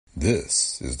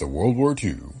This is the World War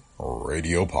II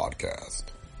Radio Podcast.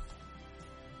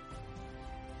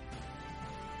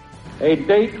 A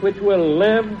date which will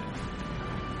live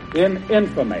in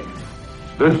infamy.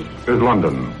 This is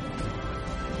London.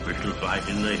 We shall fight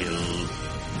in the hills.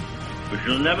 We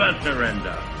shall never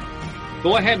surrender.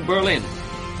 Go ahead, Berlin.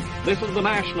 This is the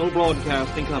National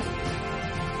Broadcasting Company.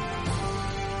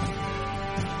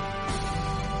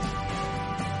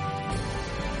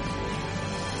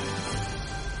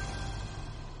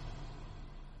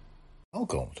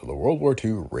 Welcome to the World War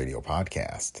II Radio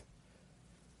Podcast.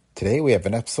 Today we have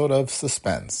an episode of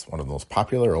Suspense, one of the most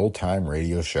popular old-time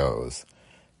radio shows.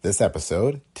 This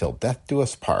episode, Til Death Do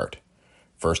Us Part,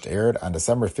 first aired on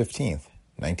December 15th,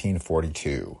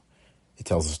 1942. It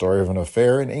tells the story of an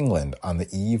affair in England on the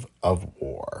eve of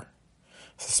war.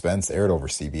 Suspense aired over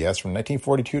CBS from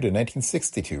 1942 to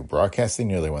 1962, broadcasting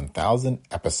nearly 1,000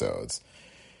 episodes.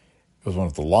 It was one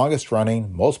of the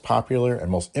longest-running, most popular,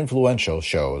 and most influential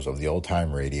shows of the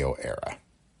old-time radio era.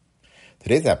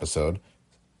 Today's episode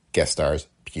guest stars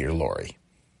Peter Lorre.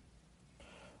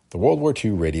 The World War II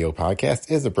Radio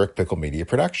Podcast is a Brick Pickle Media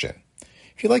production.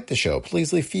 If you like the show,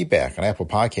 please leave feedback on Apple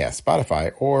Podcasts,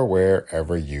 Spotify, or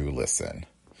wherever you listen.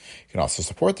 You can also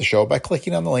support the show by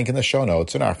clicking on the link in the show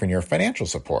notes and offering your financial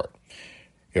support.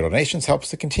 Your donations help us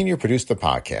to continue to produce the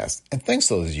podcast, and thanks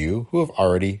to those of you who have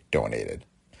already donated.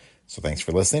 So thanks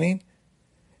for listening,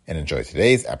 and enjoy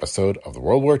today's episode of the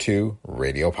World War II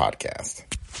Radio Podcast.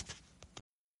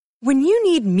 When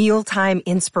you need mealtime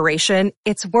inspiration,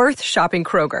 it's worth shopping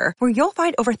Kroger, where you'll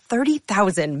find over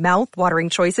 30,000 mouth-watering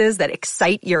choices that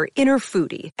excite your inner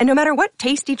foodie. And no matter what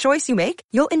tasty choice you make,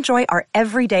 you'll enjoy our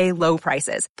everyday low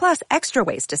prices, plus extra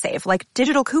ways to save, like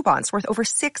digital coupons worth over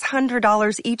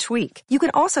 $600 each week. You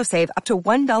can also save up to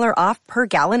 $1 off per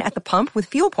gallon at the pump with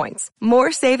fuel points.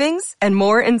 More savings and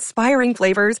more inspiring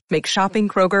flavors make shopping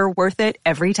Kroger worth it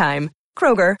every time.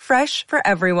 Kroger, fresh for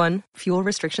everyone. Fuel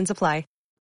restrictions apply.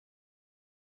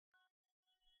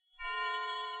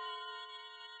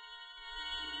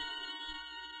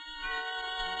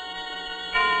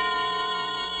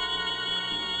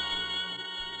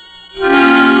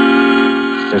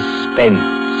 Suspense.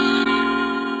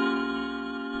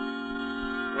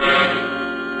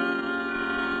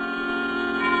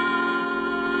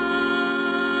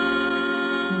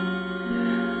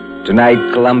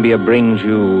 Tonight, Columbia brings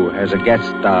you as a guest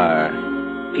star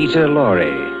Peter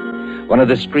Lorre, one of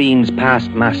the screen's past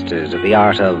masters of the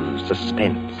art of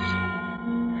suspense.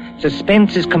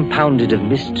 Suspense is compounded of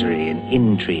mystery and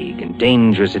intrigue and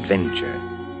dangerous adventure.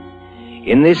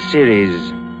 In this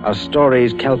series are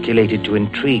stories calculated to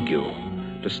intrigue you,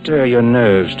 to stir your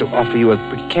nerves, to offer you a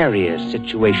precarious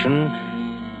situation,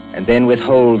 and then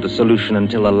withhold the solution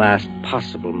until the last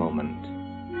possible moment.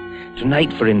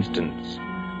 Tonight, for instance,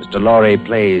 Mr. Lorre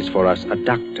plays for us a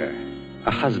doctor,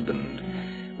 a husband,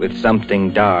 with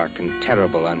something dark and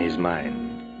terrible on his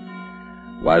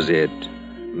mind. Was it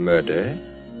murder?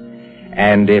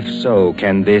 And if so,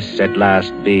 can this at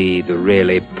last be the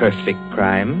really perfect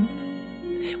crime?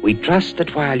 We trust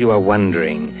that while you are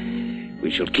wondering,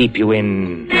 we shall keep you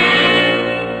in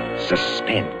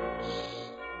suspense.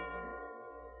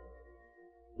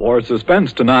 For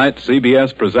Suspense tonight,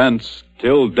 CBS presents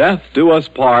Til Death Do Us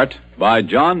Part by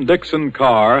John Dixon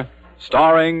Carr,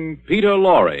 starring Peter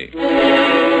Lorre.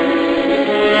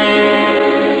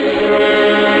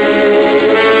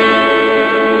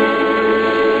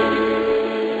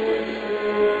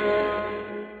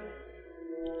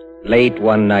 Late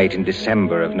one night in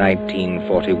December of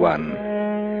 1941,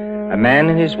 a man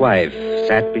and his wife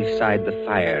sat beside the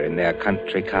fire in their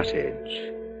country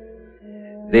cottage.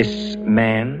 This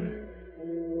man,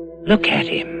 look at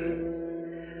him,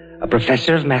 a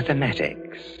professor of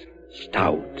mathematics,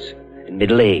 stout and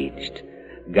middle-aged,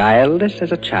 guileless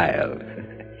as a child,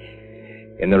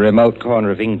 in the remote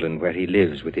corner of England where he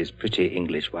lives with his pretty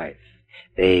English wife.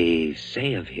 They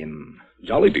say of him,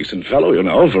 Jolly decent fellow, you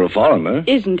know, for a foreigner.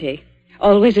 Isn't he?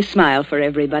 Always a smile for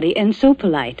everybody, and so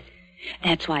polite.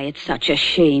 That's why it's such a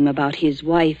shame about his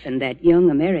wife and that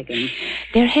young American.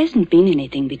 There hasn't been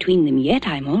anything between them yet,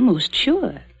 I'm almost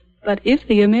sure. But if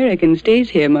the American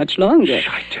stays here much longer...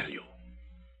 I tell you.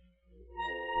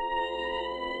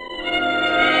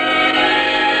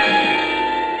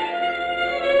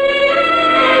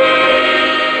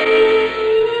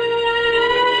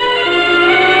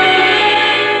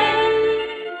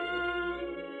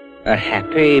 A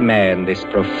happy man, this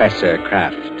Professor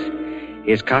Kraft.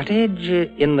 His cottage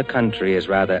in the country is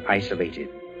rather isolated.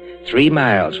 3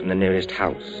 miles from the nearest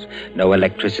house. No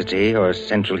electricity or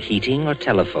central heating or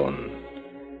telephone.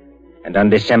 And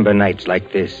on December nights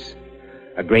like this,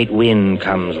 A great wind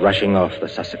comes rushing off the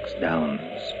Sussex Downs.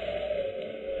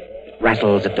 It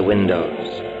rattles at the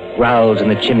windows, growls in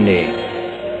the chimney,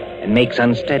 and makes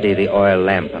unsteady the oil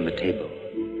lamp on the table.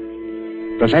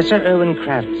 Professor Irwin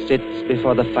Kraft sits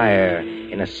before the fire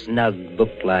in a snug,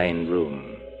 book-lined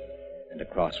room. And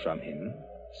across from him,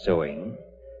 sewing,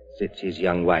 sits his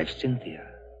young wife, Cynthia.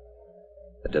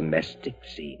 A domestic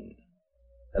scene.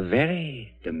 A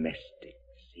very domestic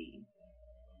scene.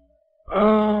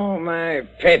 Oh, my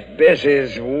pet, this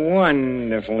is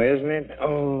wonderful, isn't it?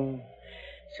 Oh,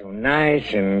 so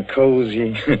nice and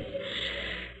cozy.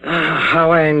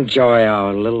 How I enjoy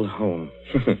our little home.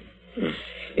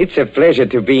 It's a pleasure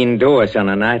to be indoors on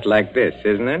a night like this,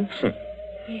 isn't it?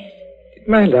 Yes. Did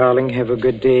my darling have a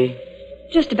good day?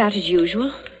 Just about as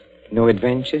usual. No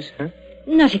adventures, huh?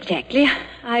 Not exactly.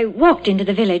 I walked into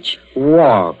the village.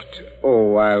 Walked?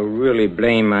 Oh, I really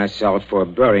blame myself for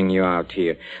burying you out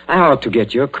here. I ought to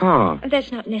get your car.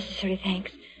 That's not necessary,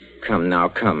 thanks. Come now,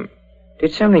 come.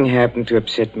 Did something happen to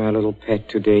upset my little pet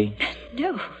today?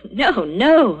 No.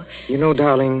 You know,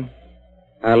 darling,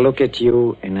 I look at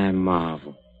you and I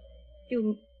marvel.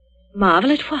 You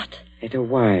marvel at what? At a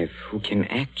wife who can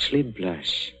actually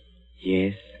blush.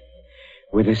 Yes,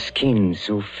 with a skin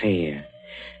so fair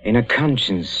and a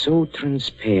conscience so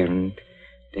transparent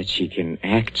that she can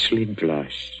actually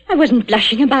blush. I wasn't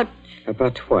blushing about...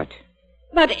 About what?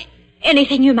 About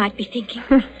anything you might be thinking.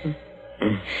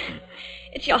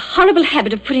 It's your horrible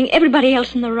habit of putting everybody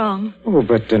else in the wrong. Oh,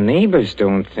 but the neighbors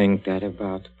don't think that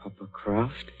about Papa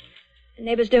Croft. The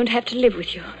neighbors don't have to live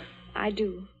with you. I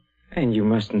do. And you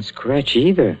mustn't scratch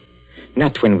either.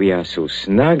 Not when we are so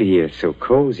snug here, so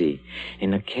cozy,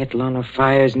 and the kettle on the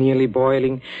fire's nearly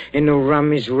boiling, and the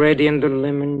rum is ready, and the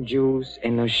lemon juice,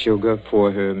 and the sugar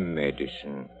for her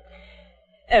medicine.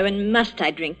 Oh, and must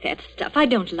I drink that stuff? I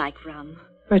don't like rum.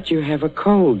 But you have a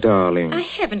cold, darling. I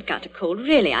haven't got a cold.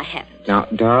 Really, I haven't. Now,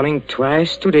 darling,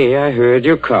 twice today I heard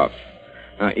you cough.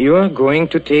 You are going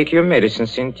to take your medicine,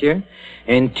 Cynthia,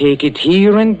 and take it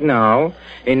here and now,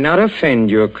 and not offend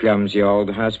your clumsy old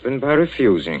husband by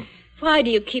refusing. Why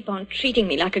do you keep on treating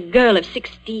me like a girl of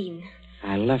 16?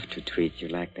 I love to treat you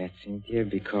like that, Cynthia,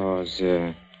 because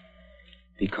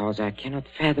I cannot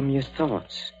fathom your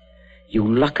thoughts. You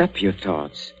lock up your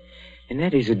thoughts, and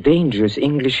that is a dangerous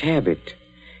English habit.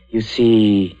 You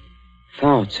see,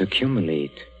 thoughts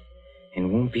accumulate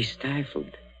and won't be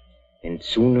stifled. And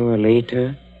sooner or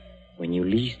later, when you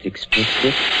least expect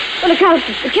it... Oh, look out.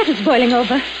 The kettle's boiling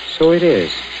over. So it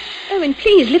is. Oh, and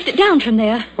please lift it down from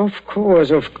there. Of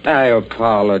course. I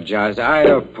apologize.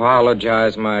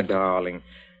 My darling.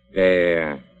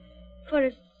 There. For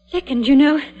a second, you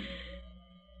know,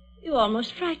 you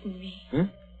almost frightened me. Huh?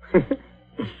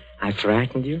 I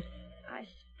frightened you? I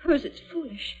suppose it's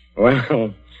foolish.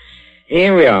 Well,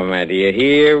 here we are, my dear.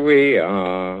 Here we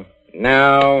are.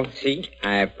 Now, see,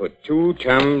 I put 2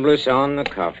 tumblers on the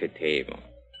coffee table.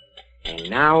 And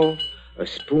now, a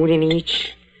spoon in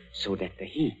each, so that the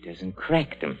heat doesn't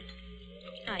crack them.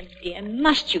 My dear,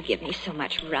 must you give me so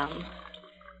much rum?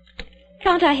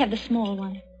 Can't I have the small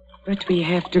one? But we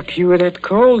have to cure that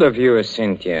cold of yours,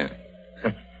 Cynthia.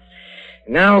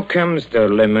 Now comes the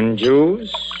lemon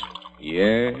juice.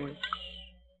 Yes.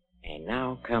 And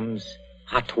now comes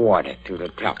hot water to the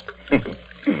top.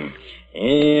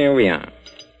 Here we are.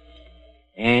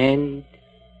 And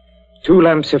 2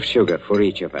 lumps of sugar for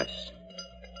each of us.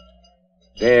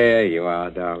 There you are,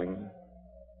 darling.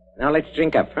 Now let's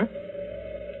drink up, huh?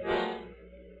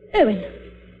 Owen,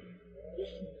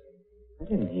 listen. I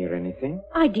didn't hear anything.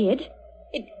 I did.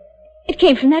 It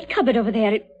came from that cupboard over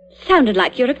there. It sounded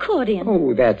like your accordion.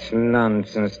 Oh, that's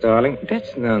nonsense, darling.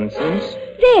 That's nonsense.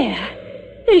 There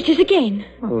it is again.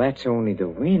 Well, that's only the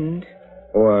wind.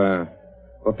 Or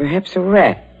perhaps a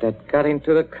rat that got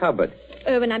into the cupboard.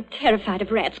 Owen, I'm terrified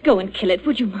of rats. Go and kill it,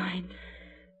 would you mind?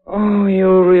 Oh,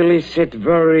 you really sit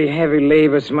very heavy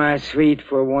labors, my sweet,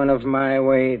 for one of my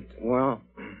weight. Well,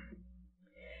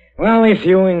 if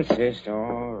you insist,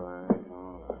 all right.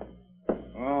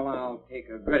 Well, I'll take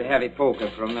a good heavy poker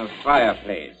from the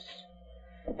fireplace.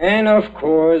 And, of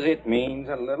course, it means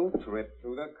a little trip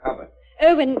to the cupboard.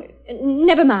 Owen,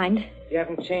 never mind. You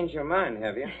haven't changed your mind,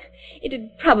 have you?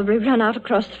 It'd probably run out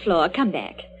across the floor. Come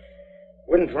back.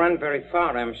 Wouldn't run very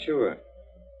far, I'm sure.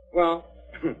 Well,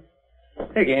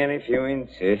 again, if you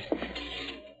insist.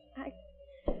 I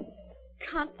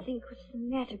can't think what's the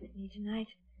matter with me tonight.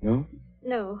 No?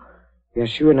 No. You're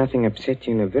sure nothing upset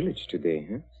you in the village today,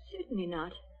 huh? Certainly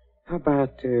not. How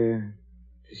about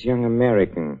this young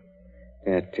American,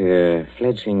 that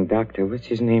fledgling doctor, what's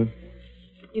his name?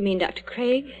 You mean Dr.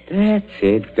 Craig? That's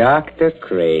it, Dr.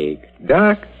 Craig.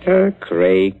 Dr.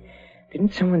 Craig.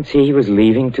 Didn't someone say he was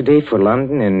leaving today for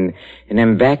London and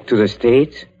then back to the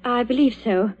States? I believe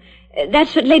so.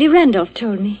 That's what Lady Randolph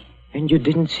told me. And you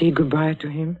didn't say goodbye to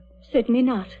him? Certainly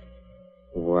not.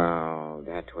 Wow,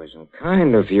 that wasn't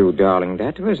kind of you, darling.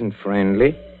 That wasn't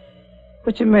friendly.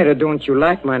 What's the matter? Don't you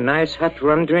like my nice hot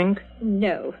rum drink?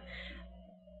 No.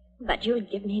 But you'll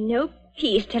give me no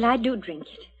peace till I do drink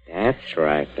it. That's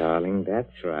right, darling.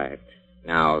 That's right.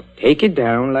 Now, take it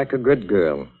down like a good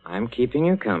girl. I'm keeping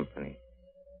you company.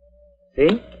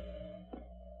 See?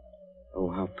 Oh,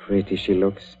 how pretty she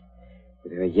looks.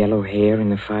 With her yellow hair in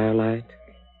the firelight.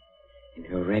 And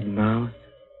her red mouth.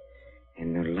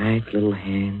 And her light little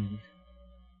hands.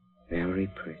 Very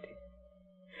pretty.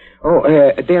 Oh,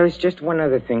 there is just one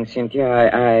other thing, Cynthia.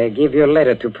 I gave you a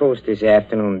letter to post this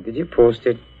afternoon. Did you post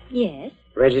it? Yes.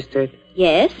 Registered?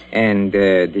 Yes. And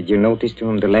did you notice to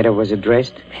whom the letter was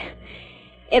addressed?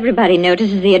 Everybody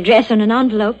notices the address on an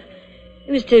envelope.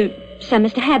 It was to some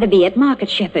Mr. Hatherby at Market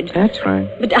Shepherd. That's right.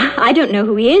 But I don't know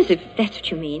who he is, if that's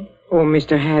what you mean. Oh,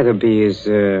 Mr. Hatherby is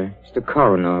the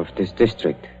coroner of this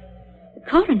district. The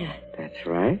coroner? That's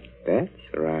right. That's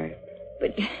right.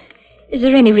 But is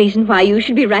there any reason why you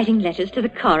should be writing letters to the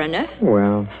coroner?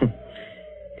 Well,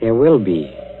 there will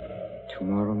be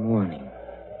tomorrow morning.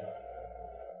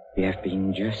 We have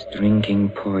been just drinking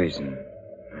poison,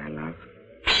 my love.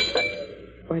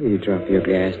 Why did you drop your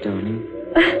glass, darling?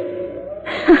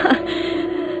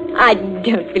 I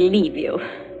don't believe you.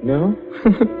 No?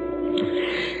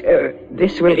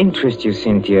 This will interest you,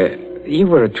 Cynthia. You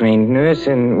were a trained nurse,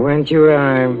 and weren't you,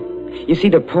 You see,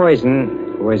 the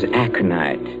poison was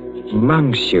aconite.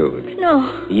 Monk's shoot.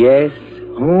 No. Yes,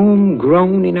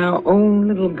 homegrown in our own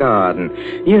little garden.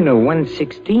 You know,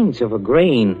 1/16 of a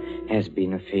grain has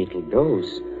been a fatal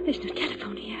dose. There's no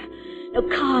telephone here. No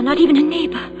car, not even a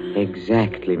neighbor.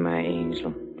 Exactly, my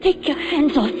angel. Take your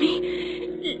hands off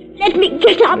me. Let me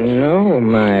get up. No,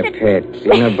 my pet.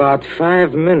 In about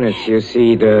 5 minutes, you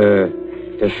see, the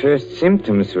first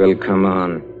symptoms will come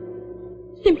on.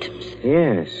 Symptoms?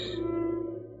 Yes.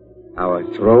 Our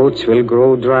throats will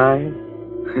grow dry.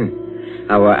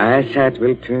 Our eyesight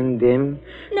will turn dim.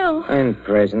 No. And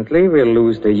presently we'll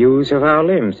lose the use of our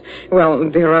limbs. Well,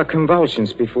 there are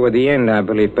convulsions before the end, I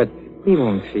believe, but we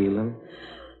won't feel them.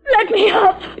 Let me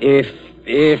up.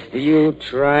 If you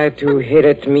try to hit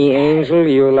at me, Angel,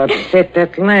 you'll upset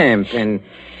that lamp. And,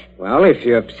 well, if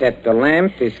you upset the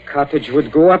lamp, this cottage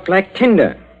would go up like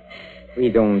tinder. We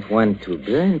don't want to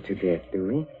burn to death, do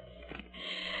we?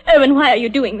 Erwin, why are you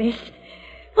doing this?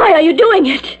 Why are you doing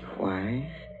it? Why?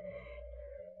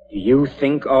 Do you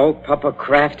think all Papa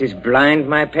Kraft is blind,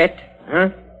 my pet? Huh?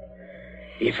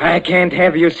 If I can't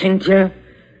have you, Cynthia,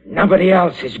 nobody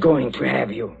else is going to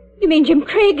have you. You mean Jim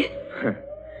Craig?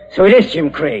 So it is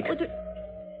Jim Craig. Oh,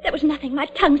 that was nothing. My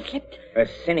tongue slipped. A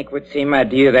cynic would say, my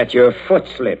dear, that your foot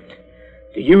slipped.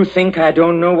 Do you think I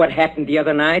don't know what happened the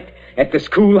other night at the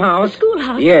schoolhouse? The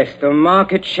schoolhouse? Yes, the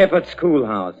Market Shepherd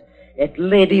schoolhouse. At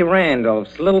Lady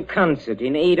Randolph's little concert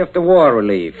in aid of the war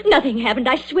relief. Nothing happened.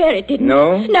 I swear it didn't.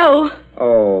 No? No.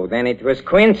 Oh, then it was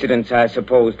coincidence, I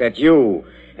suppose, that you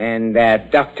and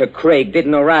that Dr. Craig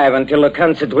didn't arrive until the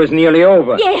concert was nearly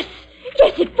over. Yes.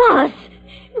 Yes, it was.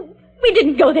 We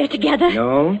didn't go there together.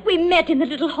 No? We met in the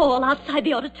little hall outside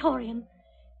the auditorium.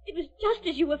 It was just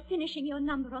as you were finishing your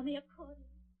number on the accordion.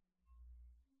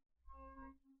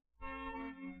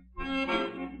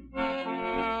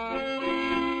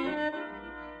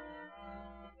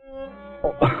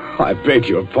 Oh, I beg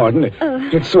your pardon.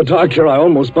 It's so dark here I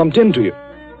almost bumped into you.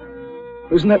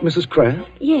 Isn't that Mrs. Kraft?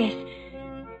 Yes.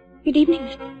 Good evening,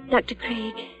 Dr.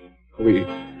 Craig.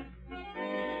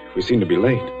 We seem to be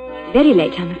late. Very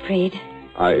late, I'm afraid.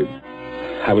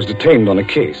 I was detained on a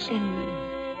case.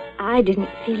 I didn't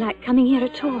feel like coming here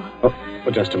at all. Oh,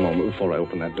 just a moment before I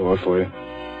open that door for you.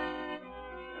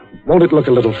 Won't it look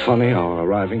a little funny, our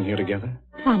arriving here together?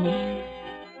 Funny?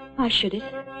 Why should it?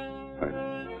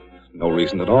 No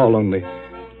reason at all, only...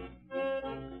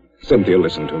 Cynthia,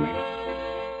 listen to me.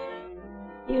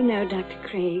 You know, Dr.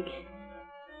 Craig,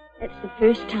 that's the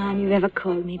first time you've ever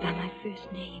called me by my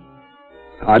first name.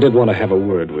 I did want to have a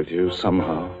word with you,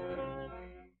 somehow.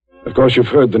 Of course, you've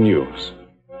heard the news.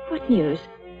 What news?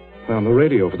 On the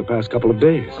radio for the past couple of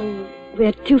days. Oh,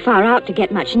 we're too far out to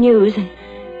get much news, and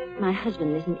my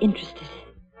husband isn't interested.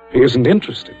 He isn't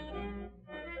interested?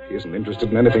 He isn't interested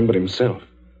in anything but himself.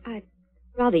 I'd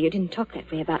rather you didn't talk that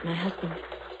way about my husband.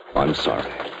 I'm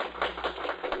sorry.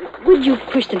 Would you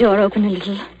push the door open a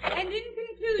little? And in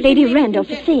conclusion, Lady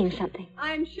Randolph is saying something.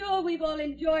 I'm sure we've all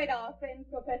enjoyed our friend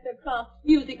Professor Kraft's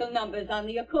musical numbers on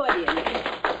the accordion.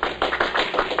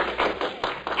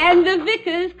 And the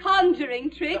vicar's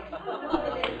conjuring tricks.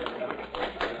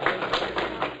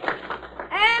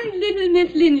 and little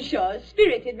Miss Linshaw's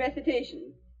spirited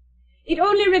recitation. It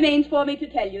only remains for me to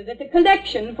tell you that the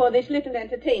collection for this little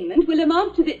entertainment will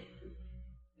amount to the...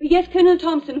 Yes, Colonel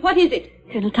Thompson, what is it?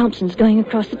 Colonel Thompson's going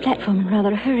across the platform in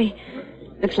rather a hurry.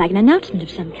 Looks like an announcement of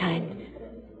some kind.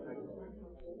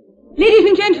 Ladies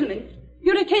and gentlemen,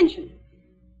 your attention.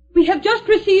 We have just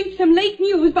received some late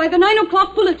news by the 9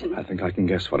 o'clock bulletin. I think I can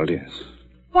guess what it is.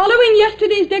 Following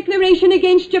yesterday's declaration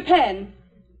against Japan,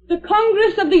 the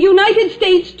Congress of the United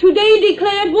States today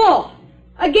declared war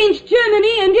against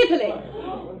Germany and Italy.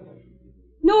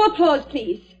 No applause,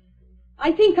 please.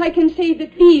 I think I can say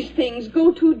that these things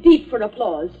go too deep for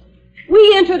applause.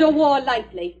 We entered a war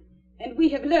lightly, and we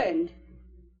have learned.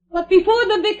 But before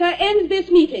the vicar ends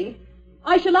this meeting,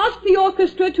 I shall ask the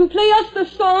orchestra to play us the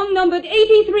song numbered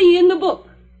 83 in the book,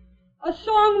 a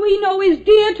song we know is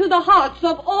dear to the hearts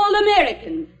of all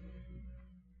Americans.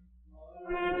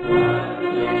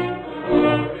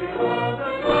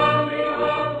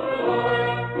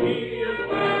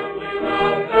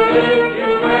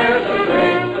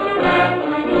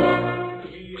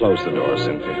 Close the door,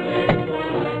 Cynthia.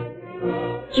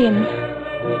 Jim,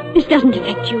 this doesn't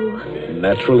affect you.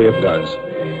 Naturally it does.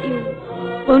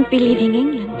 You won't be leaving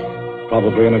England.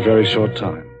 Probably in a very short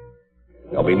time.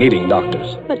 They'll be needing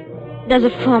doctors. But does a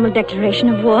formal declaration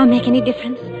of war make any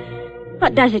difference?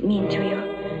 What does it mean to you?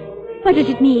 What does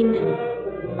it mean?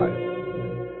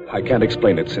 I can't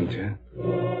explain it, Cynthia.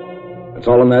 It's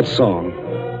all in that song.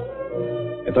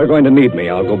 If they're going to need me,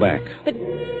 I'll go back. But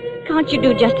can't you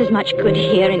do just as much good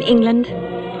here in England?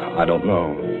 I don't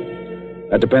know.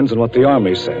 That depends on what the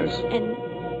army says. And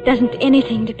doesn't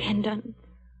anything depend on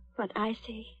what I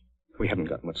say? We haven't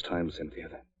got much time, Cynthia.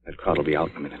 That crowd will be out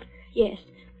in a minute. Yes.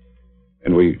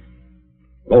 And we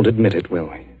won't admit it, will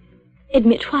we?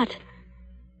 Admit what?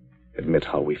 Admit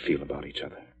how we feel about each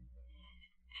other.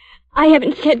 I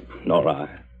haven't said... Nor I.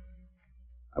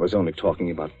 I was only talking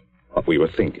about what we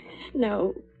were thinking.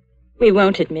 No, we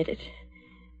won't admit it.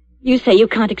 You say you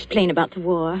can't explain about the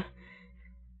war.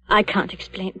 I can't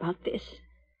explain about this.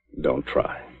 Don't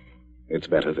try. It's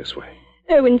better this way.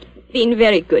 Owen's been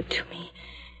very good to me.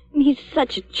 And he's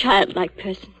such a childlike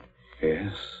person.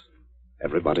 Yes.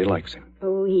 Everybody likes him.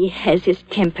 Oh, he has his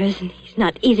tempers, and he's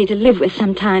not easy to live with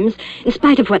sometimes, in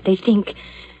spite of what they think.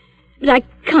 But I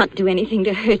can't do anything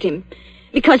to hurt him,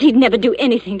 because he'd never do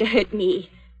anything to hurt me.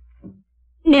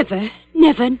 Never,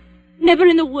 never, never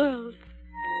in the world.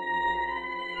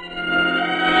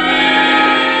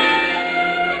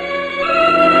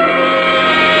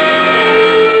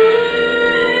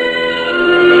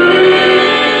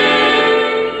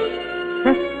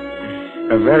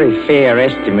 A very fair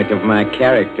estimate of my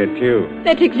character, too.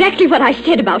 That's exactly what I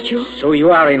said about you. So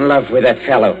you are in love with that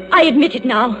fellow? I admit it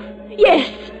now.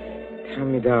 Yes. Tell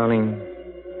me, darling,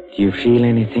 do you feel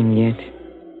anything yet?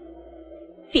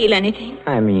 Feel anything?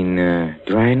 I mean,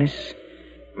 dryness?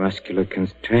 Muscular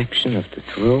contraction of the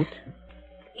throat?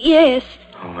 Yes.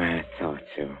 Oh, I thought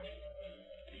so.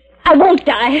 I won't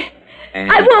die.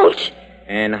 I won't.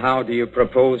 And how do you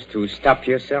propose to stop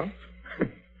yourself?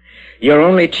 Your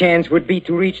only chance would be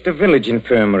to reach the village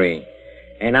infirmary.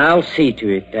 And I'll see to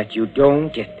it that you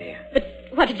don't get there. But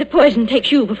what if the poison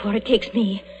takes you before it takes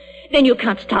me? Then you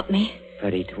can't stop me.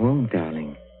 But it won't,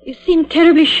 darling. You seem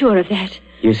terribly sure of that.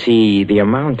 You see, the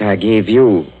amount I gave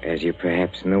you, as you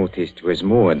perhaps noticed, was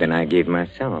more than I gave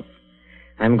myself.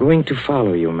 I'm going to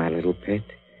follow you, my little pet,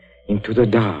 into the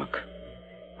dark,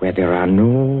 where there are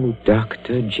no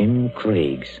Dr. Jim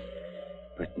Craigs.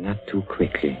 But not too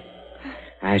quickly.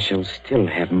 I shall still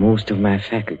have most of my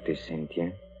faculties,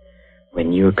 Cynthia,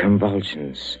 when your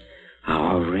convulsions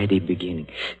are already beginning.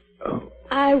 Oh.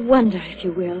 I wonder if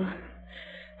you will.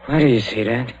 Why do you say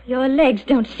that? Your legs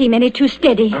don't seem any too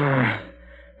steady. I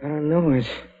don't know. It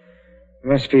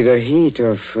must be the heat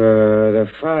of the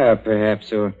fire,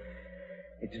 perhaps, or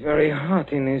it's very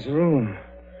hot in this room.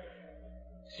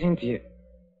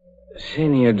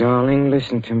 Cynthia, darling,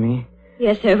 listen to me.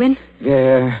 Yes, Erwin?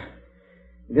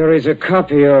 There is a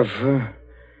copy of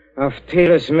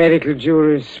Taylor's Medical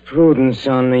Jurisprudence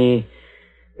over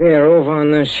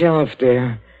on the shelf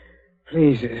there.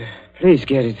 Please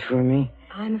get it for me.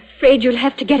 I'm afraid you'll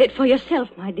have to get it for yourself,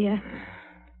 my dear.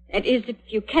 That is, if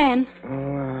you can.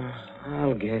 Oh,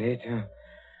 I'll get it.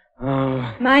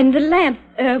 Mind the lamp,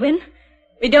 Erwin.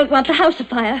 We don't want the house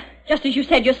afire, just as you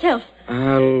said yourself.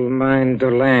 I'll mind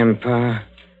the lamp.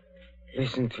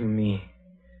 Listen to me.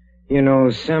 You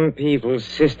know, some people's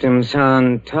systems are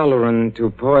intolerant to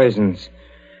poisons.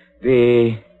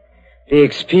 They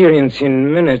experience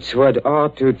in minutes what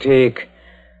ought to take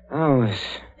hours.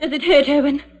 Does it hurt,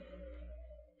 Erwin?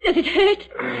 Does it hurt?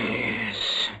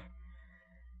 Yes.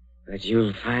 But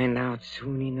you'll find out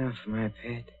soon enough, my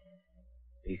pet.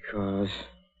 Because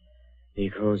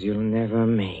you'll never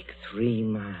make 3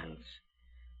 miles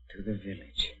to the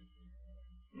village.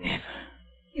 Never.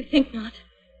 You think not?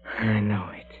 I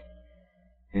know it.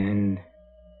 And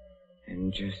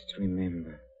just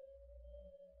remember,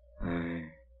 I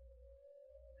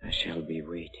shall be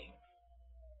waiting.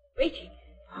 Waiting?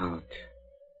 Out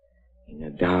in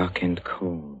the dark and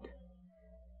cold,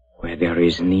 where there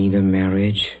is neither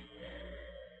marriage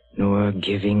nor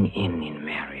giving in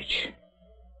marriage.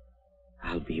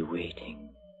 I'll be waiting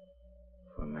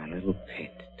for my little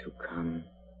pet to come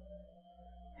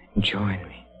and join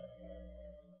me.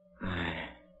 I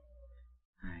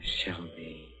shall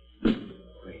be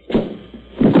waiting.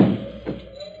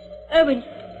 Owen!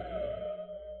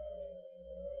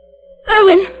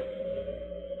 Owen!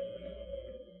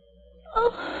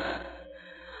 Oh,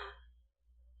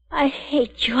 I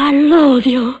hate you. I loathe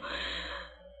you.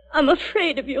 I'm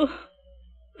afraid of you.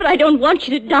 But I don't want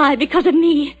you to die because of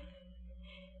me.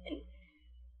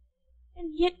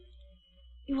 And yet,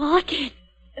 you are dead,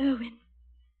 Owen.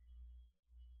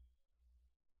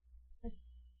 But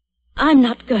I'm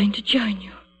not going to join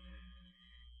you.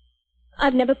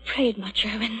 I've never prayed much,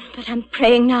 Owen, but I'm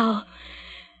praying now.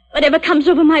 Whatever comes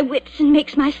over my wits and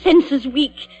makes my senses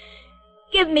weak,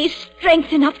 give me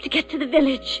strength enough to get to the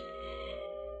village.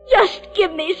 Just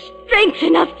give me strength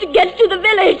enough to get to the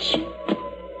village.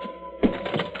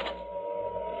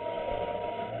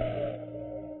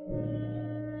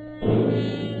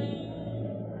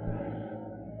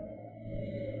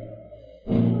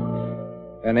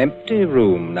 An empty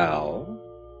room now,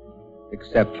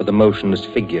 except for the motionless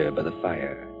figure by the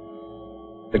fire.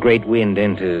 The great wind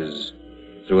enters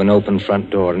through an open front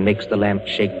door and makes the lamp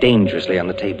shake dangerously on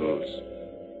the tables.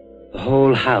 The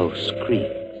whole house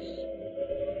creaks.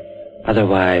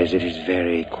 Otherwise, it is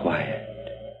very quiet.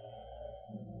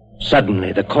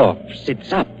 Suddenly, the corpse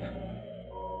sits up.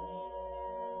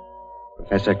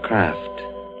 Professor Kraft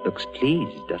looks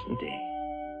pleased, doesn't he?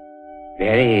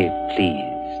 Very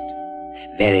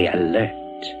pleased, very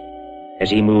alert,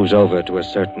 as he moves over to a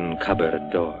certain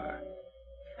cupboard door.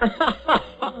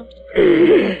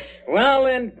 Well,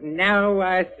 and now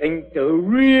I think the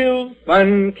real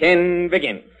fun can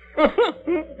begin.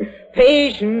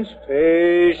 Patience,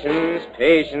 patience,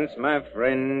 patience, my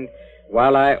friend,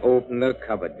 while I open the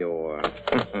cupboard door.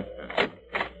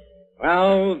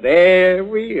 Well, there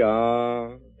we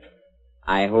are.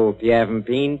 I hope you haven't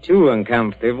been too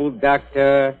uncomfortable,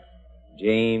 Dr.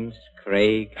 James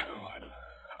Craig. Oh,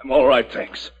 I'm all right,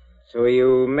 thanks. So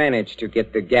you managed to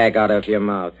get the gag out of your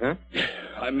mouth, huh?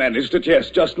 I managed it, yes,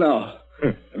 just now.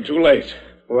 I'm too late.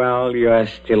 Well, you are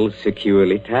still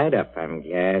securely tied up, I'm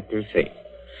glad to say.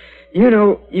 You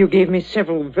know, you gave me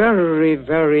several very,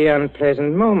 very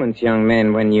unpleasant moments, young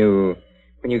man, when you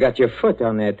got your foot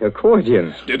on that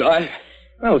accordion. Did I?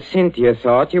 Well, Cynthia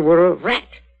thought you were a rat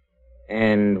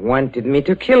and wanted me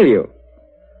to kill you.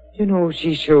 You know,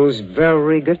 she shows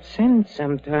very good sense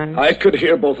sometimes. I could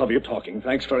hear both of you talking.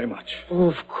 Thanks very much. Oh,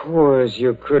 of course,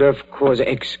 you could, of course.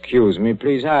 Excuse me,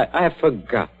 please. I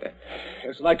forgot that.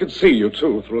 Yes, and I could see you,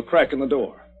 too, through a crack in the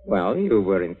door. Well, you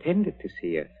were intended to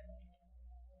see us.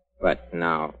 But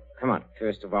now, come on.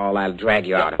 First of all, I'll drag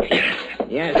you out of here.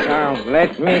 Yes,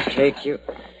 let me take you.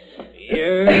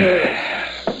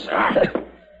 Yes, sir.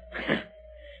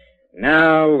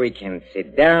 Now we can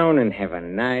sit down and have a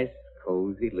nice,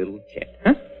 cozy little chat,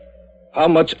 huh? How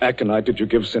much aconite did you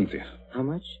give Cynthia? How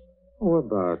much? Oh,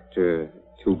 about 2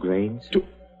 grains.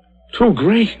 2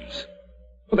 grains?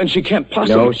 Well, then she can't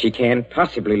possibly... No, she can't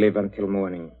possibly live until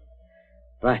morning.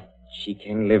 But she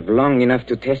can live long enough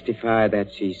to testify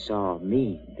that she saw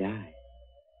me die.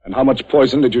 And how much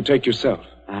poison did you take yourself?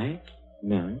 I?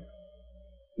 None.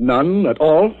 None at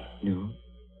all? No,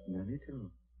 none at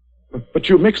all. But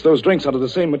you mixed those drinks out of the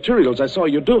same materials. I saw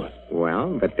you do it.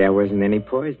 Well, but there wasn't any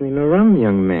poison in the rum,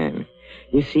 young man.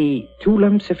 You see, 2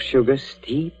 lumps of sugar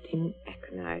steeped in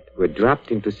aconite were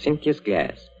dropped into Cynthia's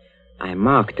glass. I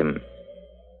marked them,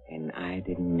 and I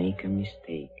didn't make a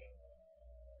mistake.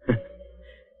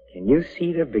 Can you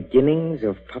see the beginnings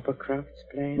of Papa Kraft's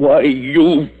plan? Why,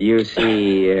 you... You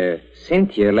see,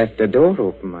 Cynthia left the door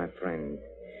open, my friend.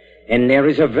 And there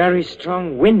is a very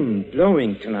strong wind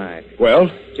blowing tonight. Well?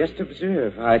 Just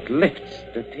observe how it lifts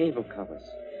the table covers,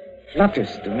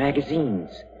 flutters the magazines,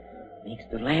 makes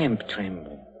the lamp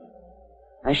tremble.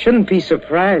 I shouldn't be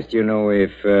surprised, you know,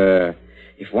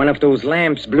 if one of those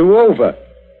lamps blew over.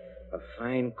 A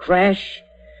fine crash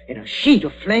in a sheet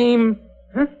of flame,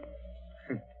 huh?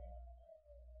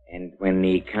 And when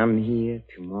they come here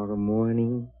tomorrow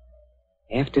morning,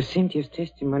 after Cynthia's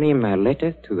testimony in my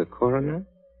letter to the coroner,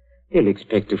 He'll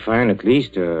expect to find at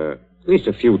least a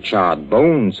few charred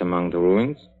bones among the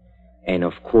ruins. And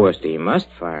of course they must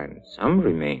find some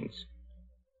remains.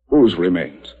 Whose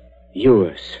remains?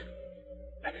 Yours.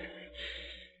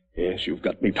 Yes, you've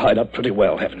got me tied up pretty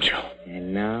well, haven't you?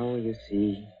 And now, you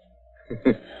see...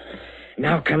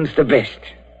 Now comes the best.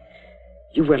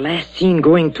 You were last seen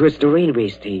going towards the railway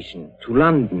station, to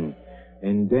London,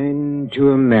 and then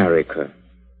to America.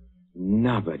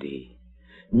 Nobody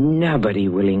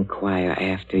will inquire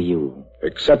after you.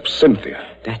 Except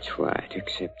Cynthia. That's right,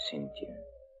 except Cynthia,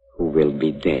 who will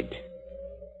be dead.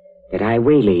 That I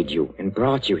waylaid you and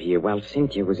brought you here while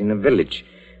Cynthia was in a village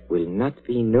will not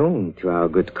be known to our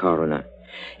good coroner,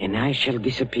 and I shall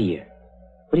disappear.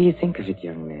 What do you think of it,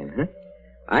 young man, huh?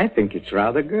 I think it's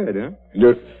rather good, huh?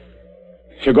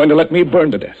 You're going to let me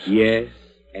burn to death? Yes,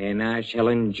 and I shall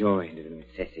enjoy the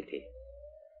necessity.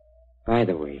 By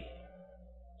the way,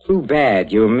 too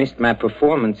bad you missed my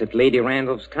performance at Lady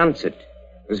Randolph's concert.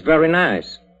 It was very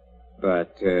nice.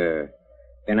 But,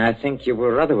 then I think you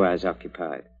were otherwise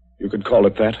occupied. You could call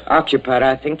it that. Occupied,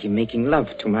 I think, in making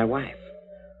love to my wife.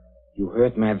 You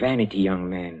hurt my vanity, young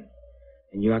man,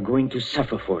 and you are going to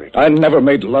suffer for it. I never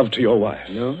made love to your wife.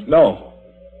 No? No.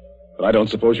 But I don't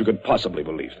suppose you could possibly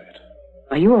believe that.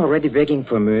 Are you already begging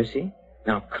for mercy?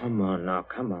 Now, come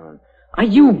on. Are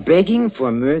you begging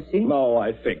for mercy? No,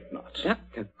 I think not.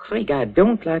 Dr. Craig, I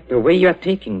don't like the way you're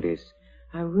taking this.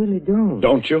 I really don't.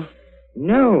 Don't you?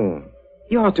 No.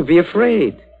 You ought to be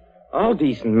afraid. All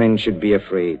decent men should be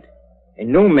afraid. And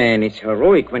no man is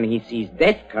heroic when he sees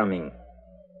death coming.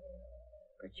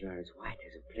 But you are as white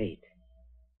as a plate.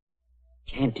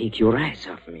 Can't take your eyes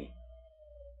off me.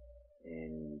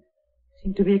 And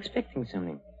seem to be expecting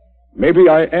something. Maybe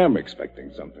I am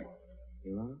expecting something.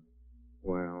 You are?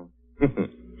 Well,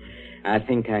 I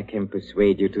think I can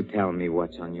persuade you to tell me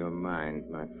what's on your mind,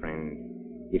 my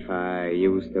friend. If I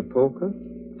use the poker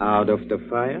out of the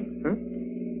fire, huh?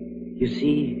 You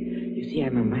see,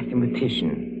 I'm a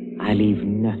mathematician. I leave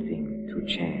nothing to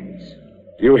chance.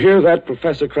 Do you hear that,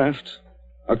 Professor Kraft?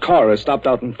 A car has stopped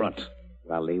out in front.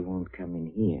 Well, they won't come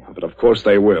in here. But of course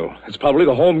they will. It's probably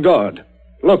the Home Guard.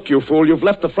 Look, you fool, you've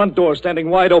left the front door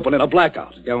standing wide open in a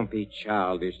blackout. Don't be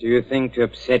childish. Do you think to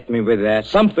upset me with that?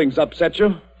 Something's upset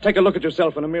you. Take a look at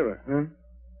yourself in a mirror. Huh?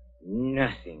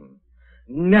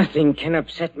 Nothing can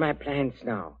upset my plans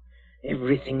now.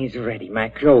 Everything is ready. My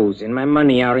clothes and my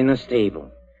money are in the stable.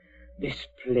 This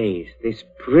place, this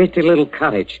pretty little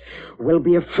cottage, will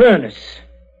be a furnace.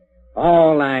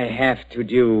 All I have to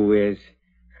do is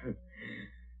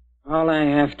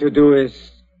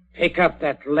pick up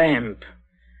that lamp.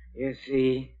 You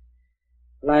see,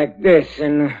 like this,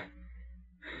 and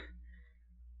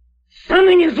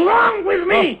something is wrong with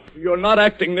me. Oh, you're not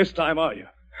acting this time, are you?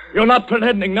 You're not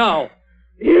pretending now.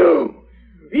 You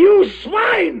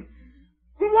swine!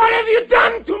 What have you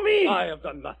done to me? I have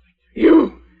done nothing.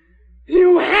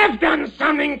 You have done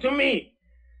something to me.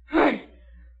 I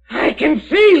can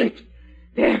feel it.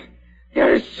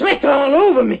 There is sweat all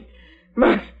over me.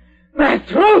 My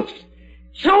throat's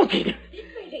choking.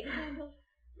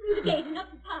 Through the gate and up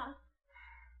the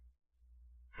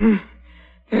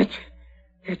path.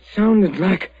 That sounded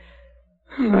like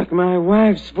my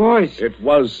wife's voice. It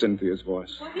was Cynthia's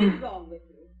voice. What is wrong with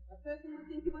you? A person would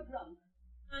think you were drunk.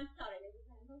 I'm sorry, Mrs.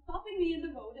 Randall, stopping me in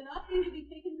the road and asking to be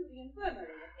taken to the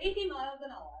infirmary at 80 miles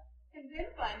an hour, and then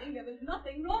finding there was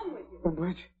nothing wrong with you.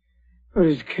 But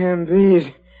it can't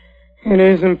be. It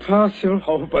isn't possible.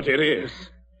 Oh, but it is.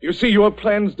 You see, your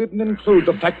plans didn't include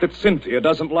the fact that Cynthia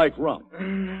doesn't like rum.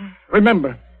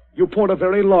 Remember, you poured a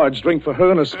very large drink for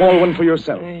her and a small one for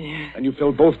yourself. And you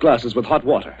filled both glasses with hot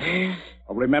water.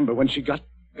 Oh, remember when she got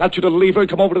you to leave her and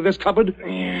come over to this cupboard?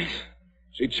 Yes.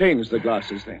 She changed the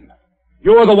glasses then.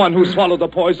 You're the one who swallowed the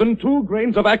poison, 2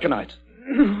 grains of aconite.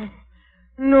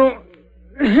 No.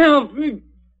 Help me.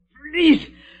 Please.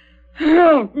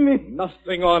 Help me.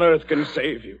 Nothing on earth can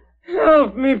save you.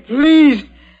 Help me, please.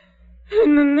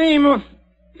 In the name of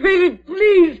pity,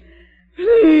 please.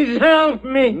 Please help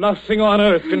me. Nothing on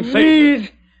earth can save you.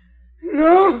 Please.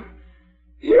 No.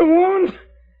 You won't.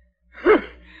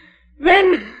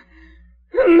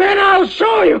 Then I'll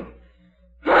show you.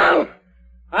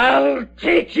 I'll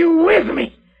take you with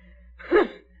me.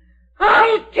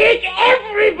 I'll take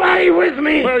everybody with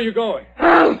me. Where are you going?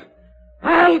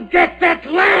 I'll get that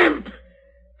lamp.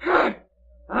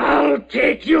 I'll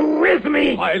take you with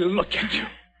me. Why, look at you.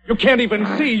 You can't even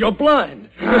see. You're blind.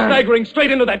 You're staggering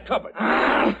straight into that cupboard.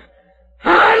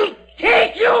 I'll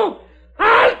take you.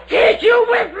 I'll take you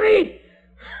with me.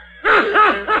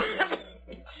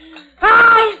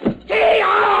 I'll take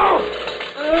you.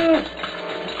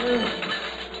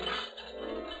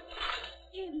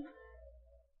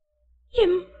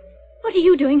 Jim, what are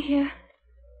you doing here?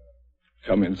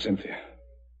 Come in, Cynthia.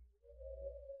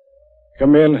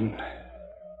 Come in and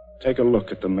take a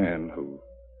look at the man who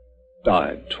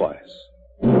died twice.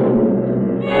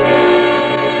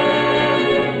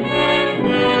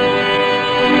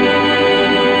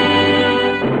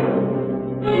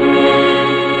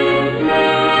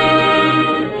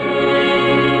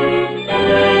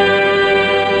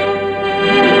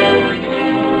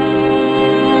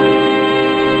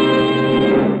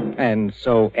 And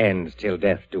so ends Till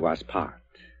Death Do Us Part,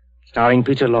 starring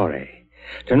Peter Lorre.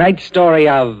 Tonight's story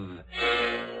of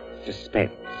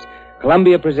Suspense.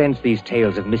 Columbia presents these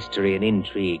tales of mystery and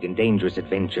intrigue and dangerous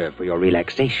adventure for your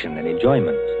relaxation and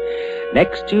enjoyment.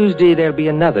 Next Tuesday, there'll be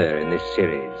another in this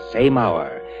series. Same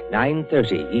hour,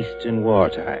 9:30 Eastern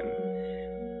Wartime.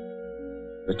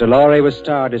 Mr. Lorre was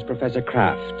starred as Professor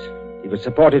Kraft. He was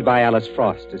supported by Alice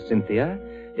Frost as Cynthia,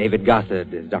 David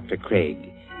Gothard as Dr. Craig,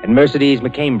 and Mercedes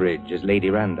McCambridge as Lady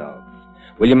Randolph.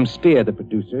 William Spear, the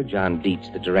producer, John Dietz,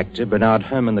 the director, Bernard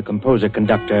Herrmann, the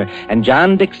composer-conductor, and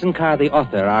John Dixon Carr, the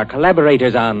author, are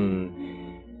collaborators on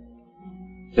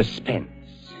Suspense.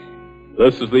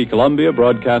 This is the Columbia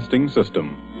Broadcasting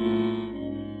System.